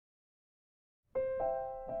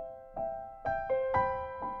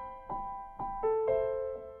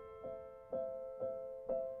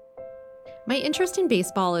My interest in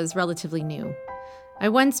baseball is relatively new. I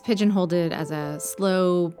once pigeonholed it as a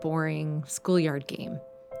slow, boring schoolyard game.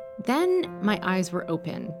 Then my eyes were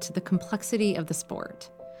open to the complexity of the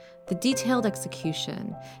sport, the detailed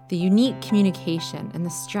execution, the unique communication, and the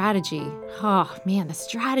strategy. Oh man, the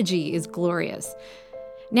strategy is glorious.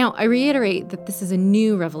 Now, I reiterate that this is a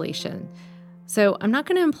new revelation, so I'm not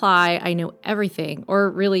going to imply I know everything or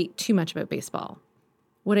really too much about baseball.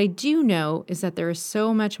 What I do know is that there is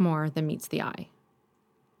so much more than meets the eye.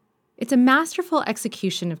 It's a masterful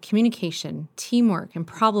execution of communication, teamwork, and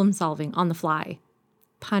problem solving on the fly.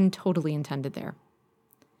 Pun totally intended there.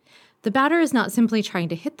 The batter is not simply trying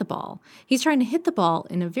to hit the ball. He's trying to hit the ball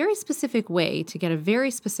in a very specific way to get a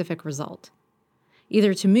very specific result.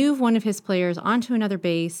 Either to move one of his players onto another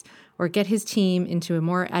base or get his team into a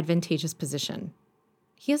more advantageous position.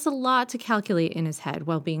 He has a lot to calculate in his head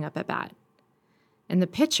while being up at bat. And the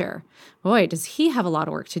pitcher, boy, does he have a lot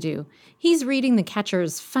of work to do. He's reading the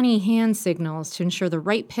catcher's funny hand signals to ensure the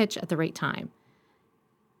right pitch at the right time.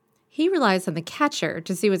 He relies on the catcher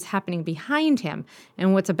to see what's happening behind him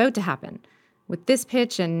and what's about to happen with this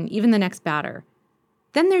pitch and even the next batter.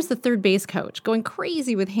 Then there's the third base coach going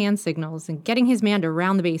crazy with hand signals and getting his man to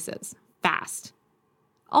round the bases fast.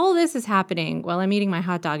 All this is happening while I'm eating my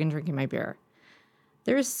hot dog and drinking my beer.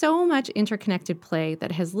 There is so much interconnected play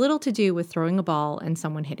that has little to do with throwing a ball and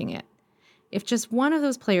someone hitting it. If just one of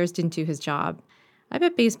those players didn't do his job, I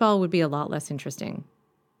bet baseball would be a lot less interesting.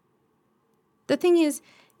 The thing is,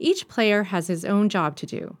 each player has his own job to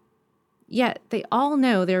do. Yet, they all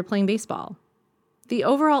know they're playing baseball. The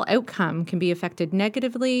overall outcome can be affected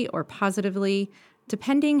negatively or positively,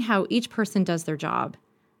 depending how each person does their job.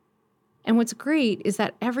 And what's great is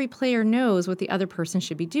that every player knows what the other person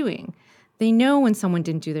should be doing. They know when someone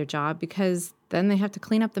didn't do their job because then they have to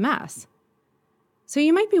clean up the mess. So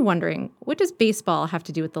you might be wondering, what does baseball have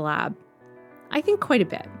to do with the lab? I think quite a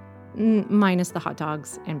bit, minus the hot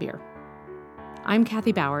dogs and beer. I'm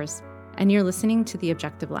Kathy Bowers, and you're listening to The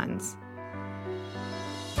Objective Lens.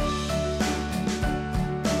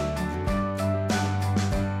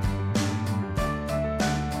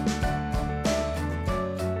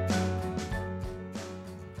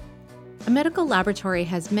 A medical laboratory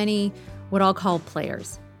has many what I'll call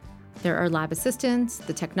players. There are lab assistants,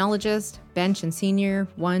 the technologist, bench and senior,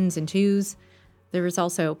 ones and twos. There is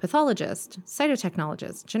also pathologist,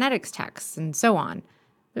 cytotechnologist, genetics techs, and so on.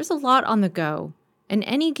 There's a lot on the go, and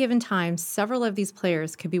any given time, several of these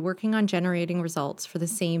players could be working on generating results for the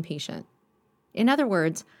same patient. In other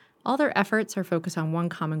words, all their efforts are focused on one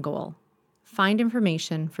common goal: find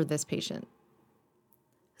information for this patient.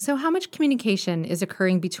 So how much communication is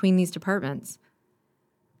occurring between these departments?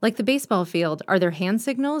 Like the baseball field, are there hand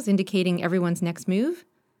signals indicating everyone's next move?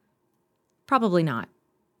 Probably not.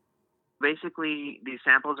 Basically, these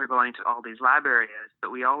samples are going to all these lab areas, but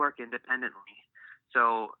we all work independently.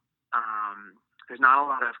 So there's not a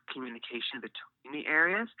lot of communication between the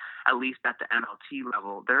areas, at least at the MLT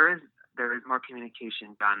level. There is more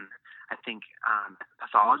communication done, I think, at the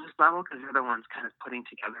pathologist level, because they're the ones kind of putting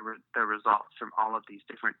together the results from all of these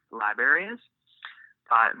different lab areas.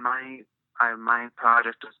 But my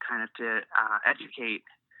project was kind of to educate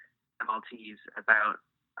MLTs about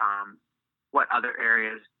what other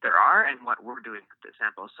areas there are and what we're doing with the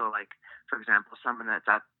samples. So, like, for example, someone that's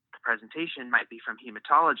at the presentation might be from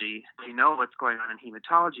hematology. They know what's going on in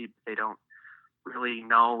hematology, but they don't really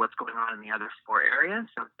know what's going on in the other four areas.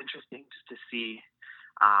 So it's interesting just to see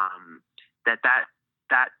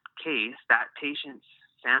that case, that patient's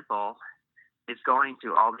sample, is going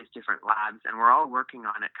to all these different labs, and we're all working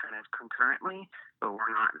on it kind of concurrently, but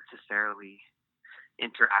we're not necessarily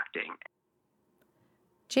interacting.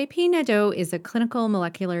 JP Nadeau is a clinical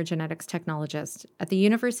molecular genetics technologist at the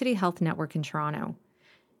University Health Network in Toronto.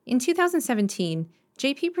 In 2017,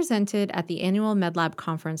 JP presented at the annual MedLab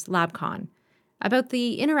conference LabCon about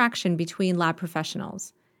the interaction between lab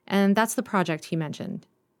professionals, and that's the project he mentioned.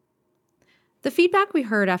 The feedback we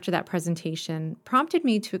heard after that presentation prompted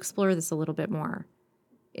me to explore this a little bit more.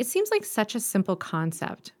 It seems like such a simple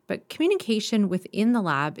concept, but communication within the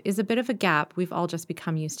lab is a bit of a gap we've all just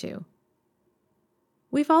become used to.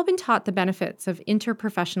 We've all been taught the benefits of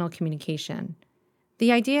interprofessional communication,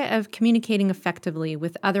 the idea of communicating effectively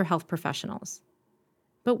with other health professionals.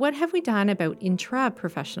 But what have we done about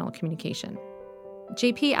intraprofessional communication?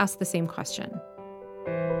 JP asked the same question.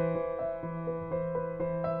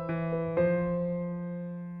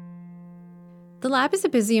 The lab is a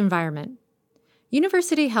busy environment.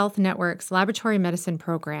 University Health Network's laboratory medicine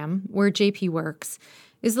program, where JP works,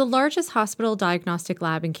 is the largest hospital diagnostic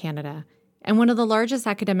lab in Canada and one of the largest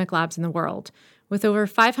academic labs in the world, with over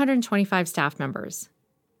 525 staff members.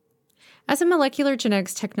 As a molecular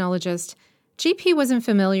genetics technologist, JP wasn't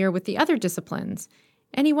familiar with the other disciplines,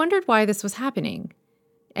 and he wondered why this was happening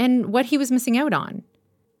and what he was missing out on.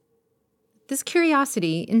 This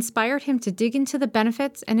curiosity inspired him to dig into the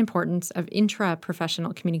benefits and importance of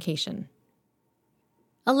intraprofessional communication.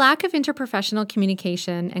 A lack of interprofessional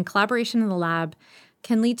communication and collaboration in the lab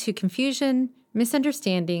can lead to confusion,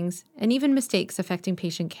 misunderstandings, and even mistakes affecting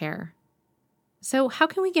patient care. So, how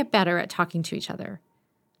can we get better at talking to each other?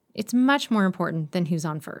 It's much more important than who's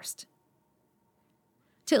on first.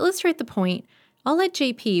 To illustrate the point, I'll let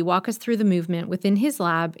JP walk us through the movement within his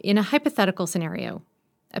lab in a hypothetical scenario,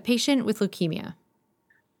 a patient with leukemia.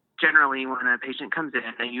 Generally, when a patient comes in,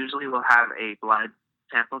 they usually will have a blood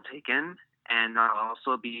sample taken, and there'll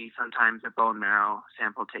also be sometimes a bone marrow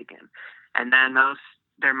sample taken. And then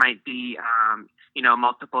there might be,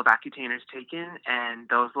 multiple vacutainers taken, and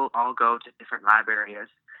those will all go to different lab areas.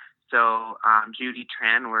 So Judy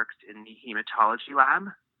Tran works in the hematology lab,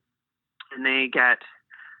 and they get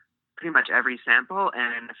pretty much every sample,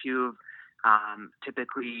 and a few,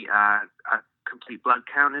 typically a complete blood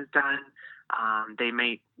count is done. They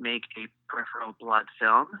may make a peripheral blood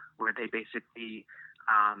film where they basically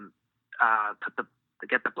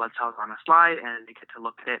get the blood cells on a slide, and they get to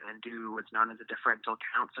look at it and do what's known as a differential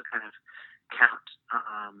count, so kind of count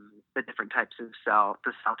the different types of cell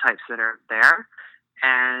types that are there.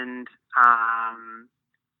 And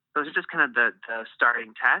those are just kind of the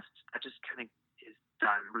starting tests. That just kind of is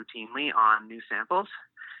done routinely on new samples.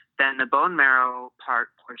 Then the bone marrow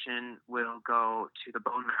portion will go to the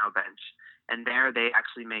bone marrow bench, and there they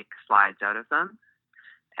actually make slides out of them.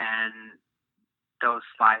 And those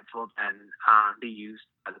slides will then be used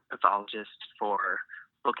by the pathologist for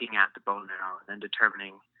looking at the bone marrow and then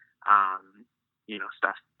determining,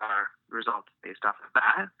 results based off of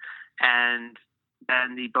that. And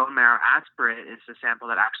then the bone marrow aspirate is the sample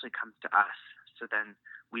that actually comes to us. So then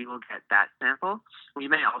we will get that sample. We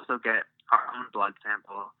may also get our own blood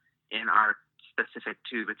sample in our specific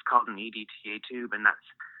tube. It's called an EDTA tube, and that's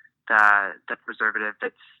the preservative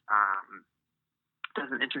that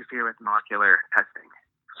doesn't interfere with molecular testing.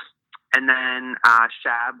 And then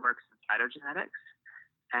Shab works in cytogenetics,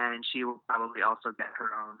 and she will probably also get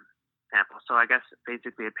her own sample. So I guess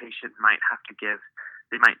basically a patient might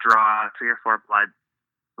they might draw 3 or 4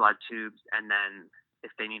 blood tubes, and then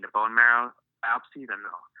if they need a bone marrow biopsy, then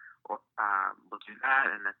we'll do that.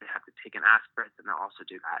 And if they have to take an aspirate, then they'll also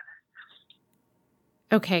do that.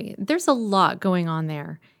 Okay, there's a lot going on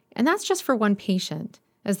there, and that's just for one patient,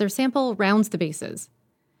 as their sample rounds the bases.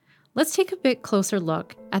 Let's take a bit closer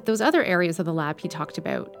look at those other areas of the lab he talked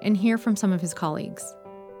about and hear from some of his colleagues.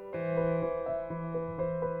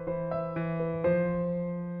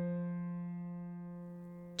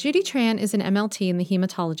 Judy Tran is an MLT in the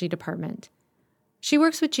hematology department. She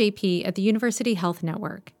works with JP at the University Health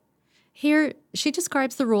Network. Here, she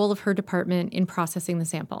describes the role of her department in processing the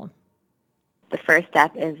sample. The first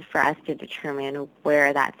step is for us to determine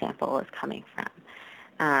where that sample is coming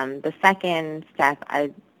from. The second step,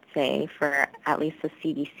 I'd say, for at least the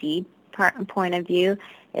CDC point of view,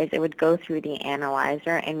 is it would go through the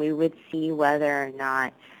analyzer, and we would see whether or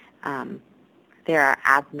not there are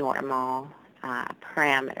abnormal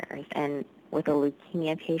parameters. And with a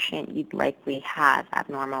leukemia patient, you'd likely have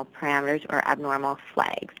abnormal parameters or abnormal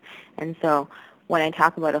flags. And so when I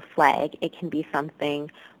talk about a flag, it can be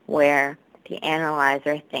something where the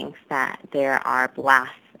analyzer thinks that there are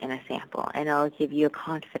blasts in a sample, and it'll give you a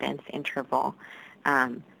confidence interval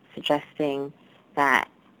suggesting that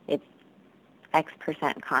it's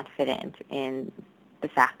X% confident in the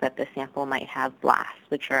fact that the sample might have blasts,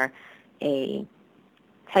 which are a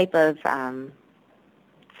type of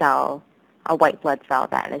cell, a white blood cell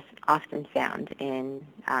that is often found in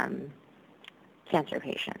cancer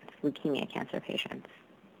patients, leukemia cancer patients.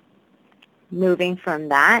 Moving from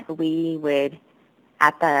that, we would,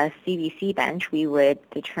 at the CDC bench, we would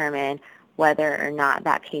determine whether or not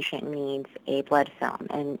that patient needs a blood film.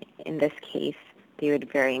 And in this case, they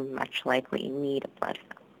would very much likely need a blood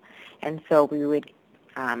film. And so we would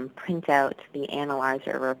print out the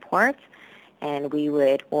analyzer reports, and we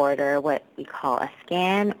would order what we call a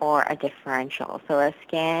scan or a differential. So a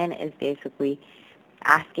scan is basically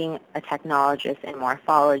asking a technologist in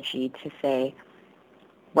morphology to say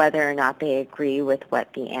whether or not they agree with what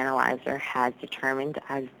the analyzer has determined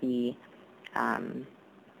as the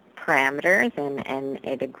parameters,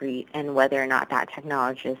 and whether or not that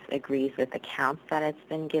technologist agrees with the counts that it's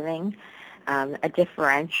been giving. A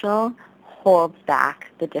differential holds back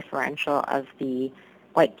the differential of the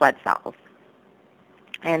white blood cells.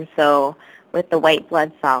 And so with the white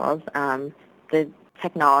blood cells, the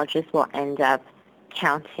technologist will end up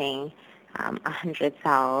counting 100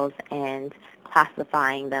 cells and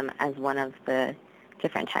classifying them as one of the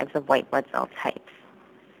different types of white blood cell types.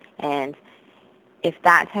 And if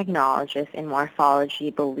that technologist in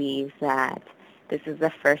morphology believes that this is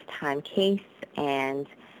a first-time case and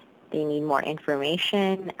they need more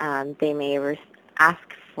information, they may ask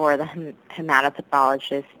for the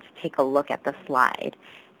hematopathologist to take a look at the slide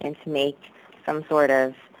and to make some sort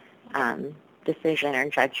of decision or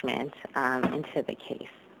judgment into the case.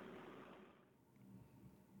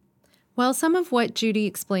 While some of what Judy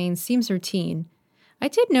explains seems routine, I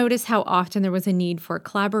did notice how often there was a need for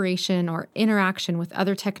collaboration or interaction with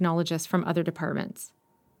other technologists from other departments.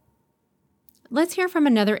 Let's hear from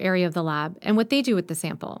another area of the lab and what they do with the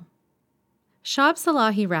sample. Shab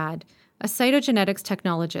Salahi Rad, a cytogenetics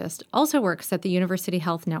technologist, also works at the University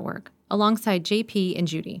Health Network alongside JP and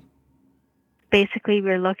Judy. Basically,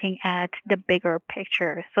 we're looking at the bigger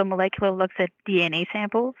picture. So molecular looks at DNA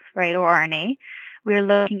samples, right, or RNA. We're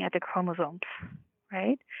looking at the chromosomes,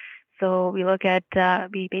 right? So we look at,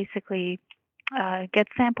 we basically get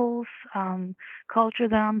samples, culture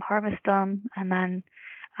them, harvest them, and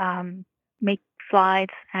then make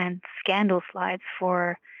slides and scan those slides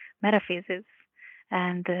for metaphases.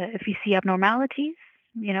 And if we see abnormalities,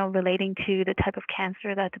 relating to the type of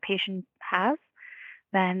cancer that the patient has,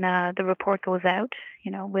 then the report goes out,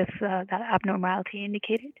 with that abnormality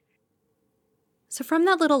indicated. So from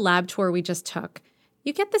that little lab tour we just took,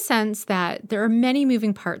 you get the sense that there are many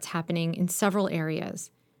moving parts happening in several areas,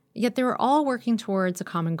 yet they were all working towards a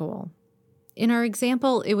common goal. In our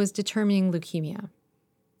example, it was determining leukemia.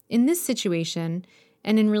 In this situation,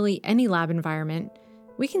 and in really any lab environment,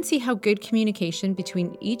 we can see how good communication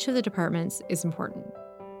between each of the departments is important.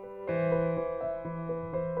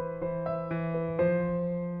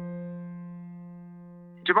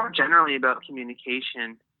 More generally about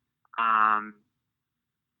communication, I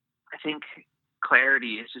think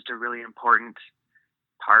clarity is just a really important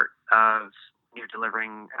part of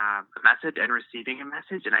delivering a message and receiving a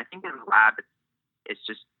message. And I think in the lab, it's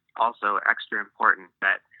just also extra important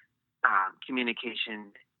that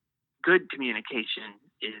good communication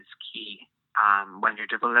is key when you're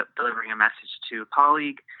delivering a message to a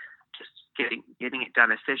colleague. Just getting it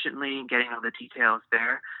done efficiently, getting all the details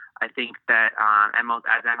there. I think that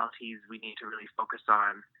as MLTs, we need to really focus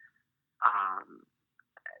on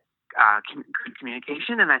good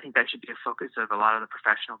communication, and I think that should be a focus of a lot of the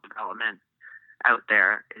professional development out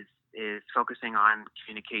there is focusing on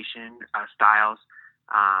communication styles,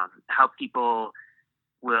 how people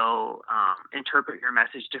will interpret your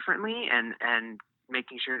message differently, and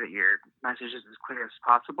making sure that your message is as clear as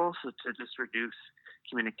possible, so to just reduce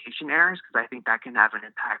communication errors, because I think that can have an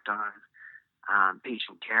impact on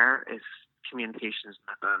patient care if communication is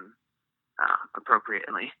not done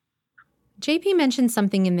appropriately. JP mentioned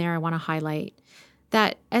something in there I want to highlight,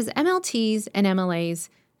 that as MLTs and MLAs,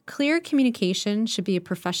 clear communication should be a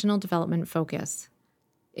professional development focus.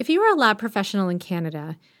 If you are a lab professional in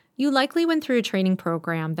Canada, you likely went through a training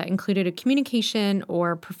program that included a communication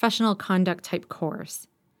or professional conduct type course.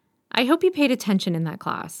 I hope you paid attention in that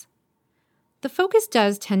class. The focus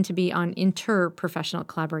does tend to be on interprofessional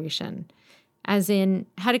collaboration, as in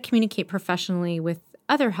how to communicate professionally with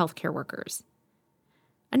other healthcare workers.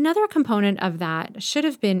 Another component of that should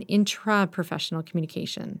have been intraprofessional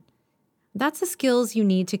communication. That's the skills you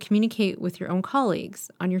need to communicate with your own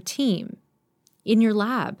colleagues, on your team, in your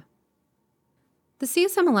lab. The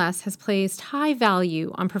CSMLS has placed high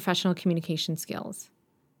value on professional communication skills.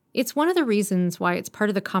 It's one of the reasons why it's part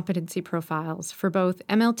of the competency profiles for both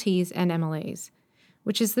MLTs and MLAs,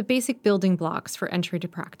 which is the basic building blocks for entry to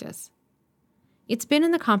practice. It's been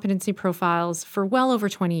in the competency profiles for well over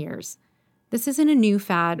 20 years. This isn't a new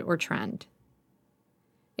fad or trend.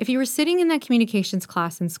 If you were sitting in that communications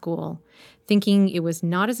class in school, thinking it was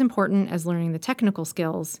not as important as learning the technical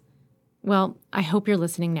skills, well, I hope you're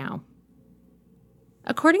listening now.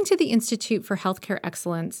 According to the Institute for Healthcare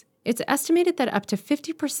Excellence, it's estimated that up to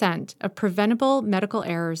 50% of preventable medical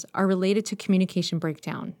errors are related to communication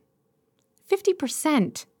breakdown.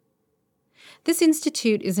 50%! This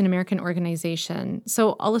institute is an American organization,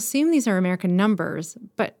 so I'll assume these are American numbers,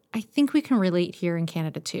 but I think we can relate here in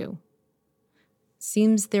Canada too.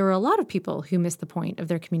 Seems there were a lot of people who missed the point of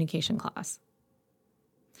their communication class.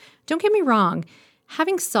 Don't get me wrong,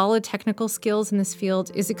 having solid technical skills in this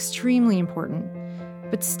field is extremely important,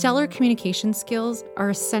 but stellar communication skills are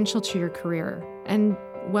essential to your career and,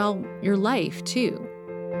 well, your life too.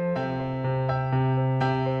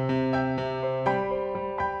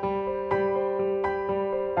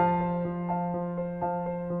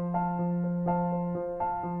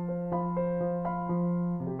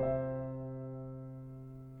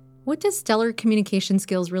 What what does stellar communication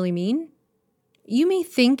skills really mean? You may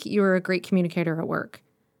think you're a great communicator at work.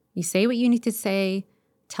 You say what you need to say,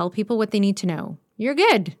 tell people what they need to know. You're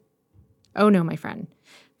good. Oh no, my friend.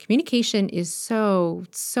 Communication is so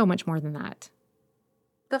much more than that.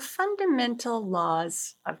 The fundamental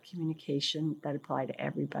laws of communication that apply to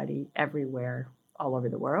everybody, everywhere, all over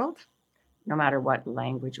the world, no matter what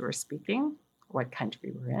language we're speaking, what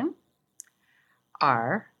country we're in,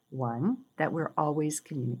 are, one, that we're always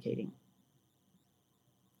communicating.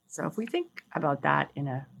 So if we think about that in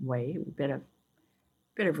a way, a bit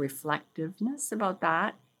of reflectiveness about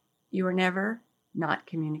that, you are never not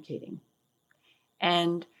communicating.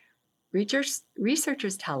 And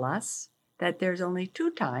researchers tell us that there's only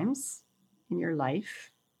 2 times in your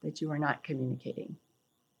life that you are not communicating.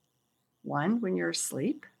 1, when you're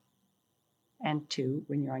asleep, and 2,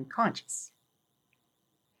 when you're unconscious.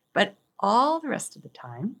 But all the rest of the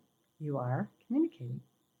time, you are communicating.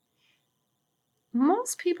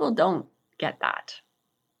 Most people don't get that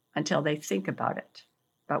until they think about it,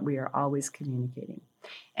 but we are always communicating.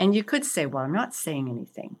 And you could say, well, I'm not saying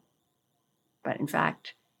anything. But in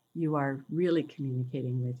fact, you are really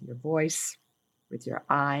communicating with your voice, with your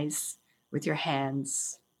eyes, with your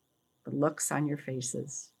hands, the looks on your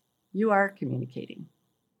faces. You are communicating.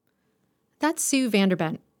 That's Sue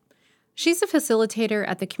Vanderbent. She's a facilitator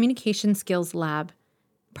at the Communication Skills Lab,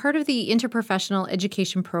 part of the interprofessional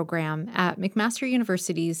education program at McMaster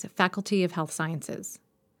University's Faculty of Health Sciences.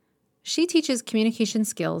 She teaches communication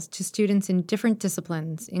skills to students in different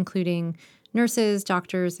disciplines, including nurses,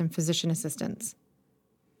 doctors, and physician assistants.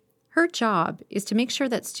 Her job is to make sure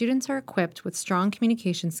that students are equipped with strong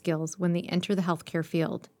communication skills when they enter the healthcare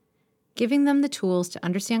field, giving them the tools to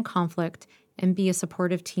understand conflict and be a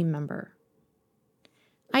supportive team member.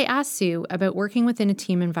 I asked Sue about working within a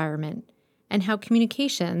team environment and how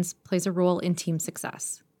communications plays a role in team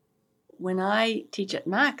success. When I teach at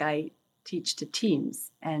Mac, I teach to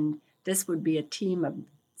teams, and this would be a team of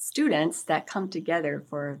students that come together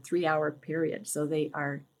for a 3-hour period. So they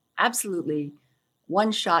are absolutely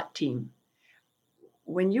one-shot team.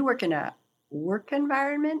 When you work in a work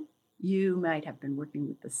environment, you might have been working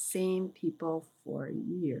with the same people for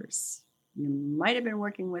years. You might have been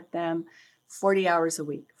working with them 40 hours a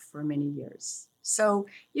week for many years. So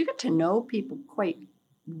you get to know people quite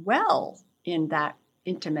well in that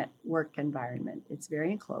intimate work environment. It's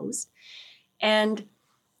very enclosed. And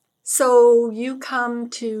so you come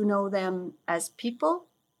to know them as people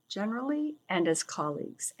generally and as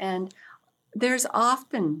colleagues. And there's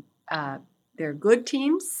often, they're good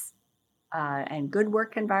teams and good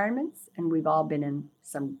work environments. And we've all been in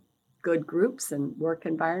some good groups and work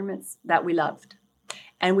environments that we loved.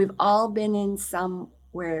 And we've all been in some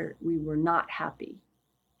where we were not happy.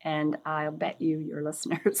 And I'll bet you your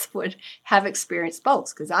listeners would have experienced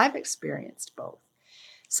both, because I've experienced both.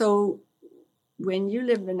 So when you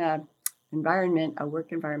live in a environment, a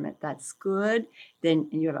work environment that's good, then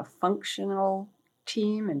you have a functional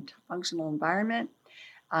team and functional environment.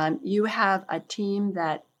 You have a team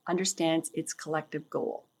that understands its collective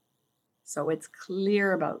goal. So it's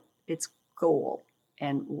clear about its goal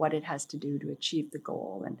and what it has to do to achieve the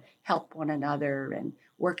goal and help one another and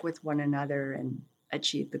work with one another and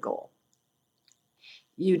achieve the goal.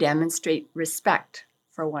 You demonstrate respect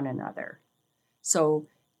for one another. So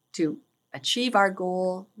to achieve our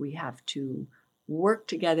goal, we have to work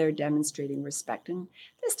together demonstrating respect. And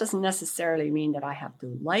this doesn't necessarily mean that I have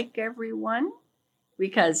to like everyone,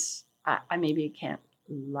 because I maybe can't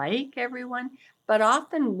like everyone, but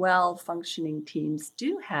often well-functioning teams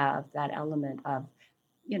do have that element of,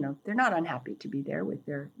 they're not unhappy to be there with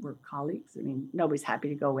their work colleagues. I mean, nobody's happy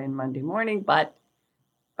to go in Monday morning, but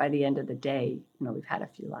by the end of the day, we've had a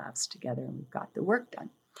few laughs together and we've got the work done.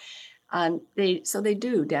 They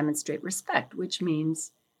do demonstrate respect, which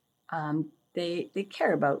means they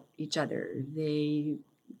care about each other. They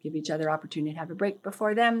give each other opportunity to have a break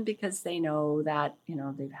before them because they know that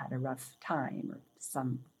they've had a rough time or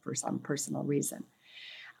for some personal reason.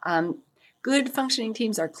 Good functioning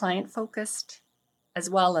teams are client-focused as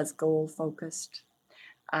well as goal-focused.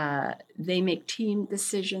 They make team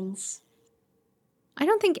decisions. I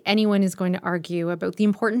don't think anyone is going to argue about the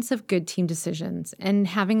importance of good team decisions and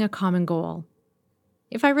having a common goal.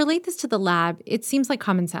 If I relate this to the lab, it seems like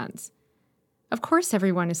common sense. Of course,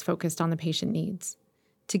 everyone is focused on the patient needs,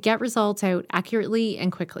 to get results out accurately and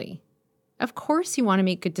quickly. Of course, you want to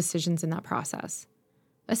make good decisions in that process,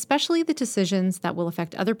 especially the decisions that will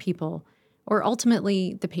affect other people or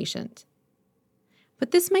ultimately the patient. But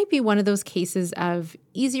this might be one of those cases of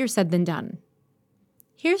easier said than done.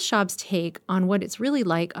 Here's Shab's take on what it's really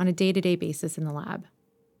like on a day-to-day basis in the lab.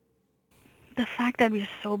 the fact that we're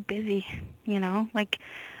so busy, like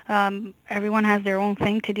everyone has their own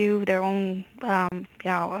thing to do, their own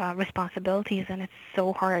responsibilities, and it's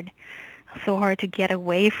so hard to get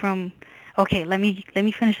away from. Okay, let me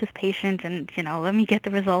finish this patient, and let me get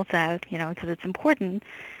the results out, because it's important,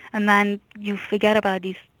 and then you forget about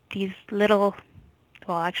these little,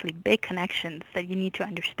 well, actually big connections that you need to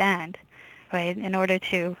understand, right? In order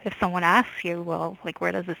to, if someone asks you, well, like,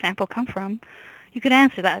 where does the sample come from? You could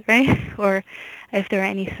answer that, right? Or if there are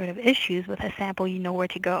any sort of issues with a sample, you know where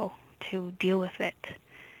to go to deal with it.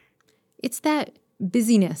 It's that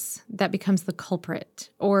busyness that becomes the culprit,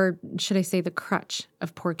 or should I say the crutch,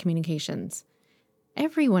 of poor communications.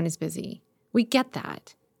 Everyone is busy. We get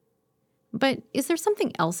that. But is there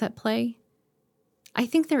something else at play? I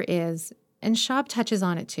think there is, and Shab touches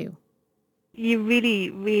on it too. You really,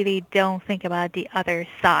 really don't think about the other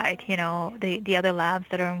side, the other labs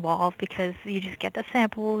that are involved, because you just get the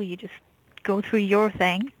sample, you just go through your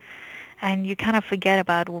thing, and you kind of forget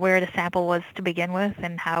about where the sample was to begin with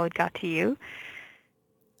and how it got to you.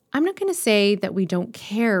 I'm not going to say that we don't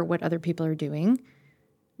care what other people are doing,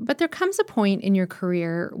 but there comes a point in your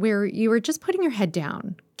career where you are just putting your head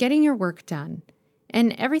down, getting your work done,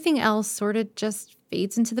 and everything else sort of just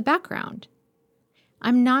fades into the background.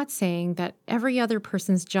 I'm not saying that every other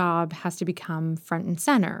person's job has to become front and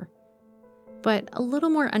center, but a little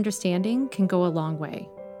more understanding can go a long way.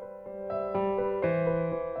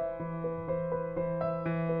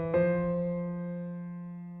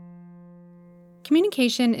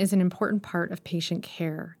 Communication is an important part of patient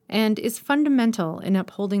care and is fundamental in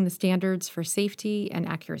upholding the standards for safety and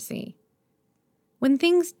accuracy. When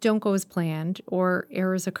things don't go as planned or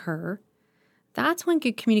errors occur, that's when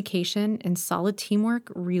good communication and solid teamwork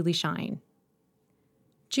really shine.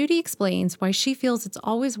 Judy explains why she feels it's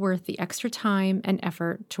always worth the extra time and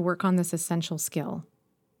effort to work on this essential skill.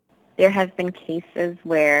 There have been cases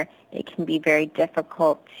where it can be very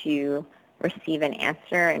difficult to receive an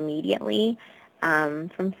answer immediately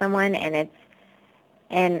from someone, and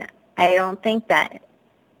I don't think that,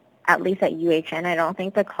 at least at UHN, I don't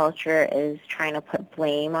think the culture is trying to put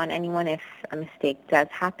blame on anyone if a mistake does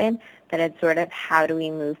happen, but it's sort of how do we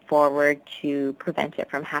move forward to prevent it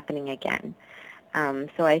from happening again.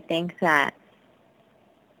 So I think that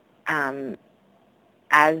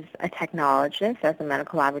as a technologist, as a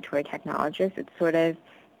medical laboratory technologist, it's sort of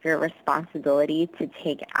your responsibility to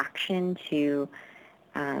take action to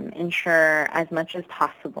ensure as much as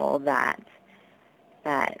possible that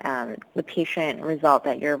the patient result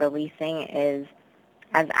that you're releasing is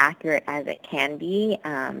as accurate as it can be.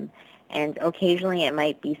 And occasionally it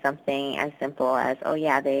might be something as simple as, oh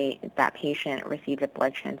yeah, that patient received a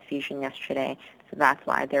blood transfusion yesterday, so that's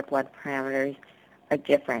why their blood parameters are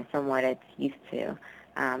different from what it's used to.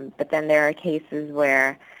 But then there are cases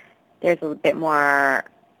where there's a bit more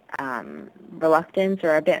reluctance,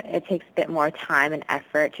 or it takes a bit more time and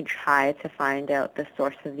effort to try to find out the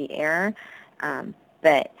source of the error.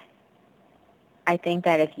 But I think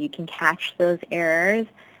that if you can catch those errors,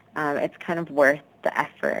 it's kind of worth the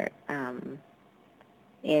effort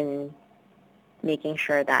in making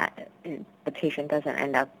sure that the patient doesn't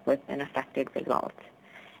end up with an affected result.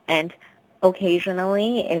 And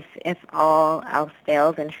occasionally, if all else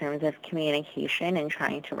fails in terms of communication and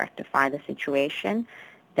trying to rectify the situation,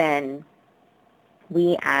 then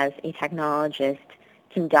we as a technologist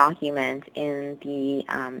can document in the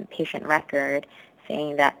patient record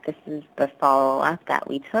saying that this is the follow-up that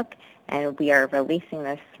we took and we are releasing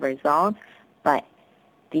this result, but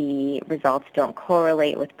the results don't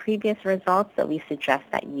correlate with previous results, so we suggest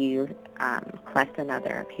that you collect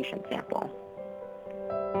another patient sample.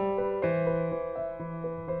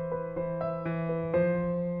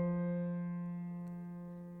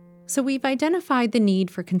 So we've identified the need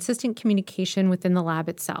for consistent communication within the lab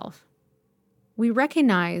itself. We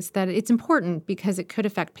recognize that it's important because it could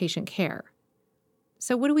affect patient care.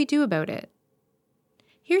 So what do we do about it?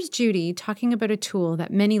 Here's Judy talking about a tool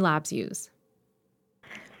that many labs use.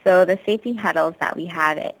 So the safety huddles that we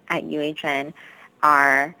have at UHN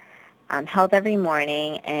are held every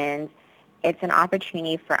morning, and it's an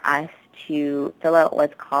opportunity for us to fill out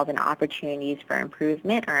what's called an Opportunities for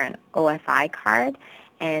Improvement, or an OFI card,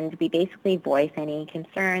 and we basically voice any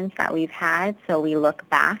concerns that we've had. So we look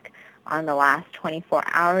back on the last 24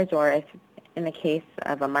 hours, or if in the case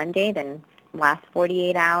of a Monday, then last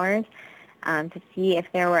 48 hours, to see if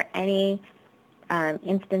there were any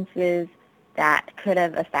instances that could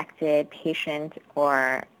have affected patient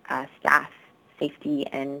or staff safety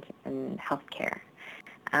and health care.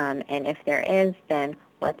 And if there is, then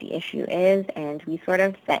what the issue is, and we sort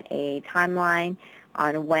of set a timeline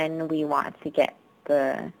on when we want to get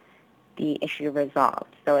the the issue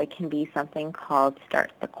resolved. So it can be something called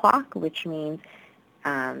start the clock, which means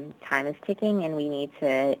time is ticking and we need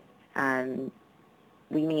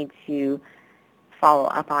to follow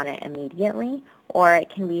up on it immediately, or it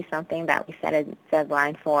can be something that we set a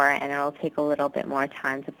deadline for and it'll take a little bit more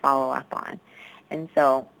time to follow up on. And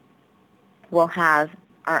so we'll have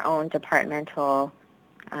our own departmental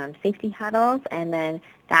safety huddles, and then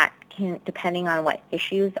that can, depending on what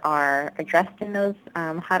issues are addressed in those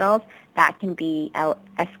huddles, that can be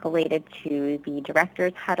escalated to the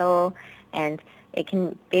director's huddle, and it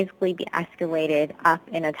can basically be escalated up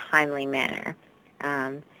in a timely manner.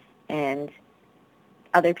 And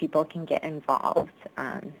other people can get involved,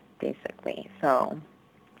 basically. So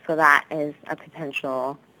that is a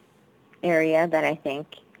potential area that I think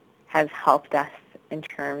has helped us in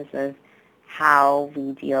terms of how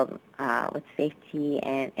we deal with safety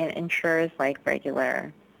and ensures like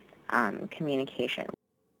regular communication.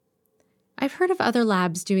 I've heard of other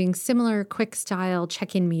labs doing similar quick-style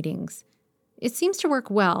check-in meetings. It seems to work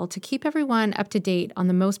well to keep everyone up to date on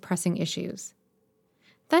the most pressing issues.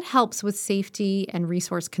 That helps with safety and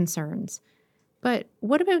resource concerns. But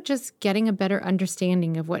what about just getting a better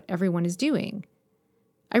understanding of what everyone is doing?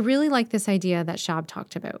 I really like this idea that Shab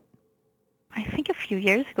talked about. I think a few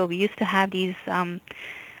years ago we used to have these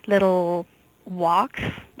little walks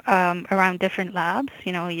around different labs.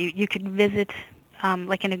 You know, you could visit,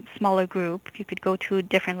 like in a smaller group, you could go to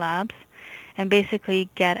different labs and basically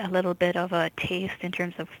get a little bit of a taste in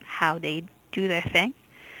terms of how they do their thing.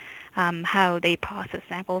 How they process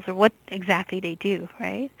samples or what exactly they do,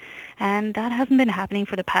 right? And that hasn't been happening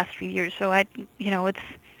for the past few years. So it's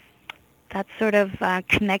that sort of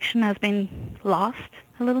connection has been lost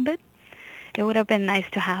a little bit. It would have been nice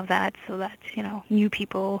to have that so that, new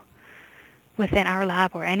people within our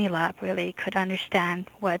lab or any lab really could understand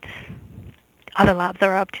what other labs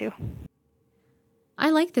are up to. I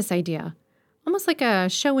like this idea, almost like a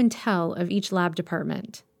show and tell of each lab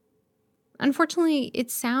department. Unfortunately,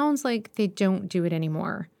 it sounds like they don't do it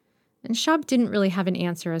anymore, and Shab didn't really have an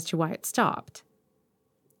answer as to why it stopped.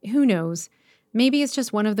 Who knows? Maybe it's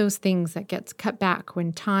just one of those things that gets cut back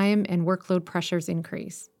when time and workload pressures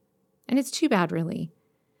increase. And it's too bad, really.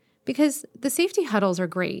 Because the safety huddles are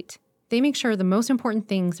great. They make sure the most important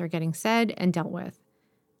things are getting said and dealt with.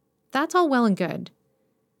 That's all well and good.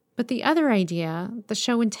 But the other idea, the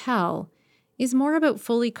show and tell, is more about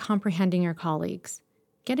fully comprehending your colleagues,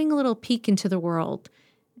 getting a little peek into the world,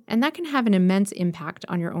 and that can have an immense impact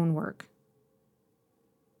on your own work.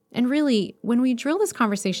 And really, when we drill this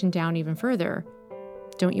conversation down even further,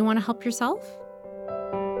 don't you want to help yourself?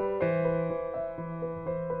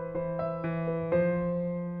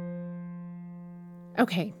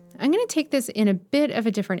 Okay, I'm going to take this in a bit of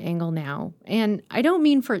a different angle now, and I don't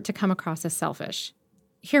mean for it to come across as selfish.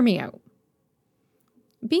 Hear me out.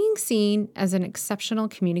 Being seen as an exceptional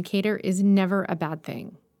communicator is never a bad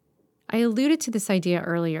thing. I alluded to this idea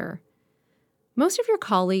earlier. Most of your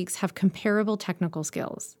colleagues have comparable technical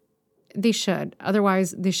skills. They should,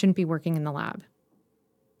 otherwise they shouldn't be working in the lab.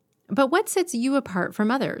 But what sets you apart from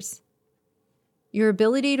others? Your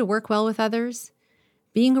ability to work well with others,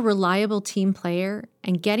 being a reliable team player,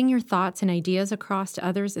 and getting your thoughts and ideas across to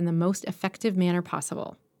others in the most effective manner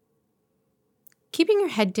possible. Keeping your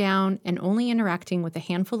head down and only interacting with a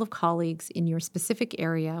handful of colleagues in your specific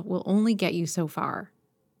area will only get you so far.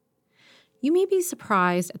 You may be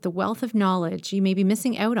surprised at the wealth of knowledge you may be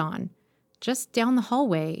missing out on, just down the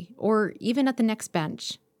hallway or even at the next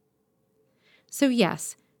bench. So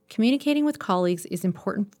yes, communicating with colleagues is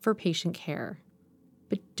important for patient care,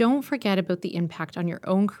 but don't forget about the impact on your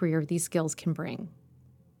own career these skills can bring.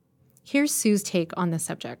 Here's Sue's take on this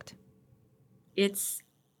subject. It's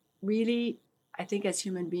really, I think as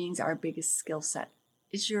human beings, our biggest skill set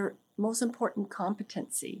is your most important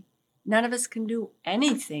competency. None of us can do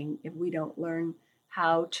anything if we don't learn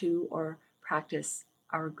how to or practice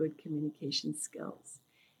our good communication skills.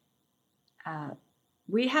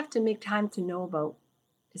 We have to make time to know about,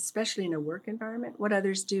 especially in a work environment, what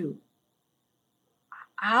others do,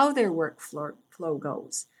 how their work flow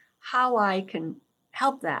goes, how I can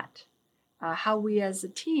help that, how we as a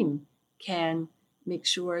team can make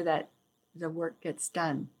sure that the work gets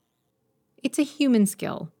done. It's a human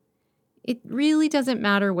skill. It really doesn't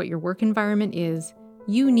matter what your work environment is,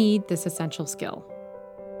 you need this essential skill.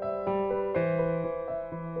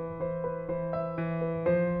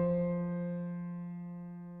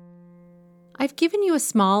 I've given you a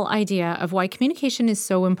small idea of why communication is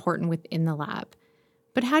so important within the lab,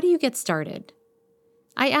 but how do you get started?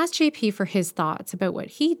 I asked JP for his thoughts about what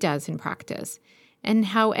he does in practice and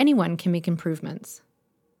how anyone can make improvements.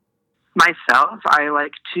 Myself, I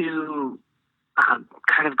like to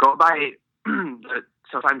kind of go by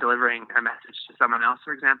so if I'm delivering a message to someone else,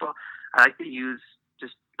 for example, I like to use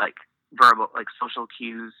just like verbal, like social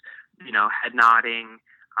cues, head nodding.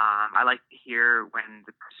 I like to hear when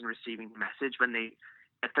the person receiving the message, when they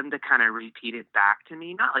get them to kind of repeat it back to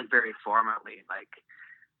me, not like very formally, like,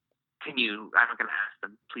 I'm not going to ask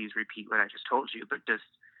them, please repeat what I just told you, but just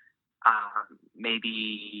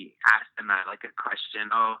maybe ask them like a question.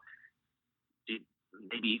 Oh, did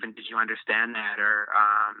you understand that? Or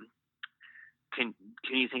can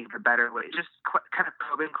you think of a better way? Just kind of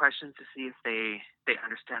probing questions to see if they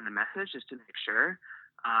understand the message, just to make sure.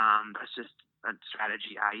 That's just a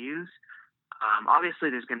strategy I use. Obviously,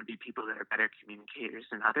 there's going to be people that are better communicators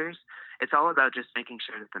than others. It's all about just making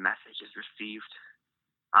sure that the message is received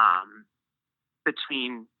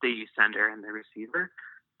between the sender and the receiver.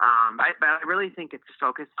 But I really think it's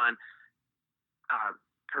focused on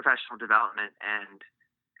professional development, and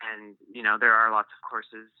there are lots of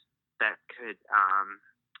courses that could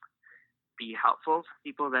be helpful for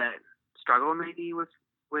people that struggle maybe with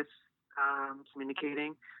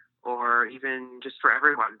communicating, or even just for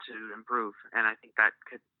everyone to improve. And I think that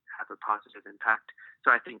could have a positive impact.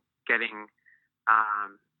 So I think getting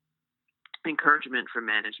encouragement from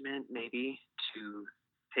management maybe to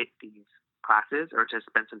take these classes or to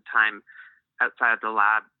spend some time outside of the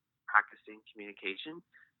lab practicing communication,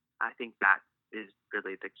 I think that is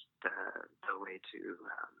really the way to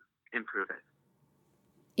improve it.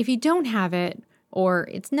 If you don't have it, or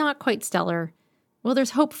it's not quite stellar, well,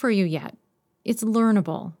 there's hope for you yet. It's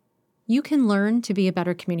learnable. You can learn to be a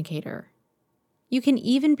better communicator. You can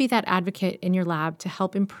even be that advocate in your lab to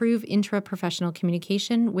help improve intraprofessional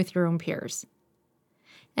communication with your own peers.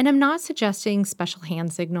 And I'm not suggesting special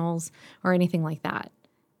hand signals or anything like that,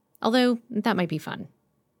 although that might be fun.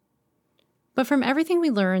 But from everything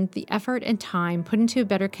we learned, the effort and time put into a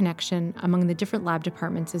better connection among the different lab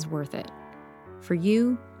departments is worth it, for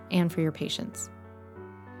you and for your patients.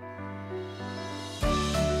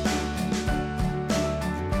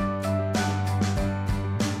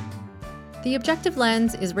 The Objective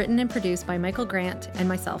Lens is written and produced by Michael Grant and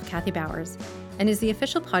myself, Kathy Bowers, and is the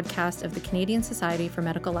official podcast of the Canadian Society for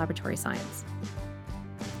Medical Laboratory Science.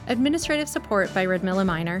 Administrative support by Redmilla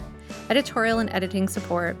Minor, editorial and editing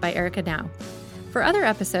support by Erica Now. For other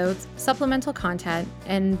episodes, supplemental content,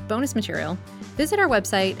 and bonus material, visit our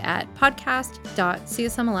website at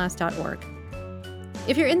podcast.csmls.org.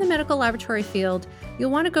 If you're in the medical laboratory field, you'll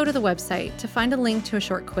want to go to the website to find a link to a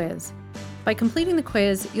short quiz. By completing the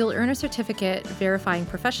quiz, you'll earn a certificate verifying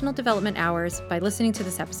professional development hours by listening to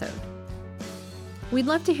this episode. We'd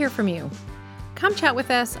love to hear from you. Come chat with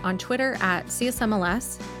us on Twitter at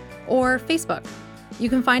CSMLS or Facebook. You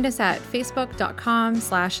can find us at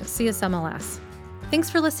facebook.com/CSMLS. Thanks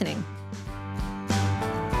for listening.